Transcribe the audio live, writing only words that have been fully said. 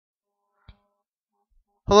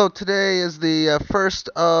Hello, today is the 1st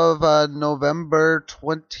of November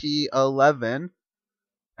 2011,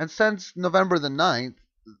 and since November the 9th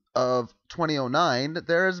of 2009,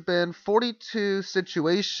 there has been 42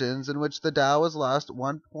 situations in which the Dow has lost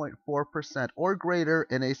 1.4% or greater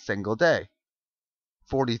in a single day.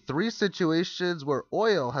 43 situations where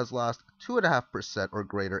oil has lost 2.5% or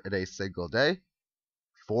greater in a single day.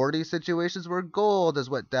 40 situations where gold has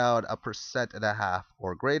went down 1.5%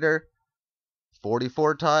 or greater.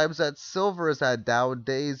 44 times that silver has had down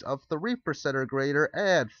days of 3% or greater,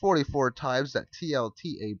 and 44 times that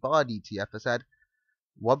TLTA bond ETF has had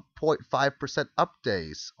 1.5% up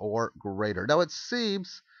days or greater. Now it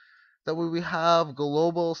seems that when we have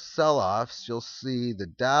global sell-offs, you'll see the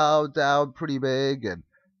Dow down pretty big, and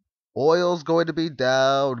oil's going to be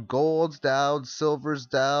down, gold's down, silver's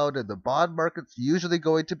down, and the bond market's usually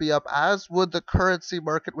going to be up, as would the currency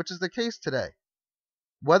market, which is the case today.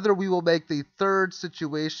 Whether we will make the third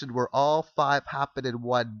situation where all five happen in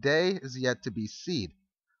one day is yet to be seen.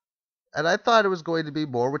 And I thought it was going to be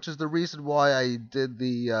more, which is the reason why I did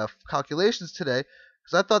the calculations today,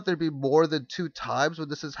 because I thought there'd be more than two times when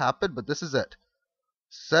this has happened, but this is it.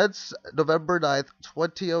 Since November 9th,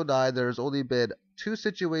 2009, there's only been two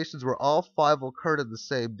situations where all five occurred in the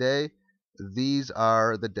same day. These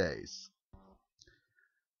are the days.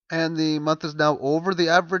 And the month is now over. The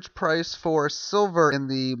average price for silver in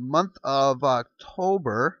the month of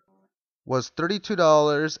October was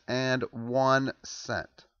 $32.01.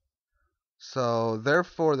 So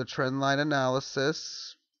therefore, the trend line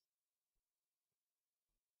analysis,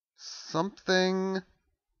 something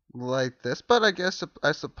like this. But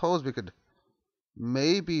I suppose we could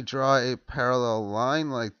maybe draw a parallel line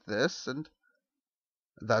like this, and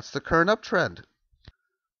that's the current uptrend.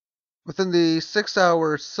 Within the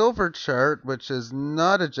 6-hour silver chart, which is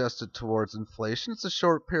not adjusted towards inflation, it's a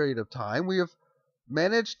short period of time, we have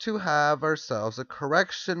managed to have ourselves a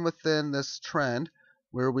correction within this trend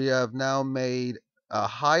where we have now made a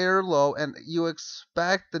higher low, and you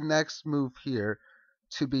expect the next move here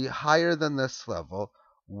to be higher than this level.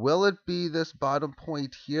 Will it be this bottom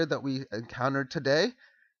point here that we encountered today?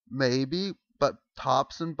 Maybe, but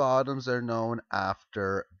tops and bottoms are known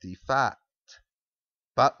after the fact.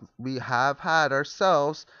 But we have had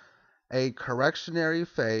ourselves a correctionary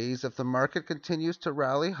phase. If the market continues to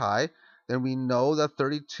rally high, then we know that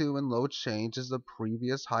 32 in low change is the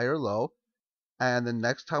previous higher low. And the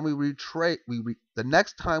next time we retrace, we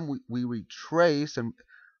retrace, and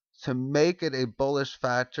to make it a bullish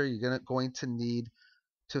factor, you're going to need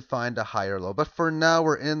to find a higher low. But for now,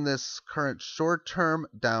 we're in this current short-term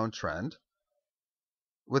downtrend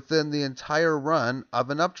within the entire run of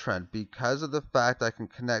an uptrend because of the fact I can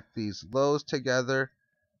connect these lows together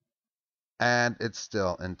and it's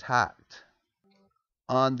still intact.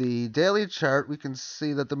 On the daily chart, we can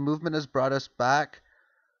see that the movement has brought us back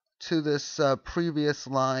to this previous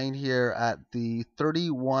line here at the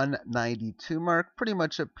 31.92 mark, pretty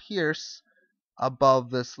much a pierce above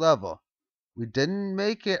this level. We didn't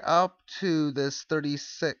make it up to this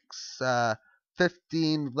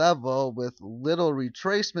 36.15 level with little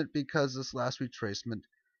retracement because this last retracement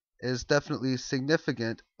is definitely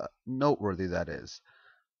significant, noteworthy that is.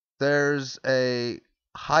 There's a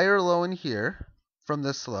higher low in here from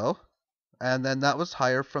this low, and then that was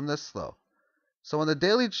higher from this low. So on the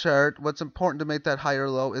daily chart, what's important to make that higher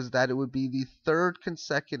low is that it would be the third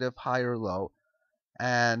consecutive higher low,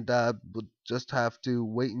 and we'll just have to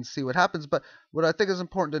wait and see what happens. But what I think is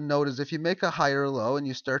important to note is if you make a higher low and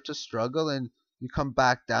you start to struggle and you come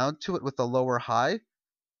back down to it with a lower high,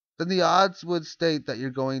 then the odds would state that you're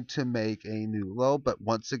going to make a new low. But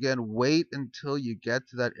once again, wait until you get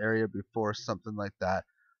to that area before something like that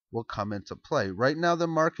will come into play. Right now, the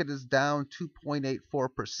market is down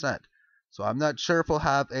 2.84%. So I'm not sure if we'll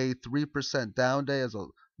have a 3% down day, as the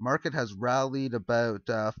market has rallied about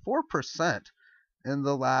 4% in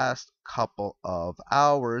the last couple of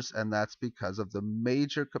hours, and that's because of the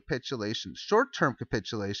major capitulation, short-term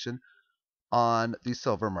capitulation on the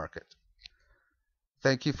silver market.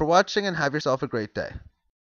 Thank you for watching and have yourself a great day.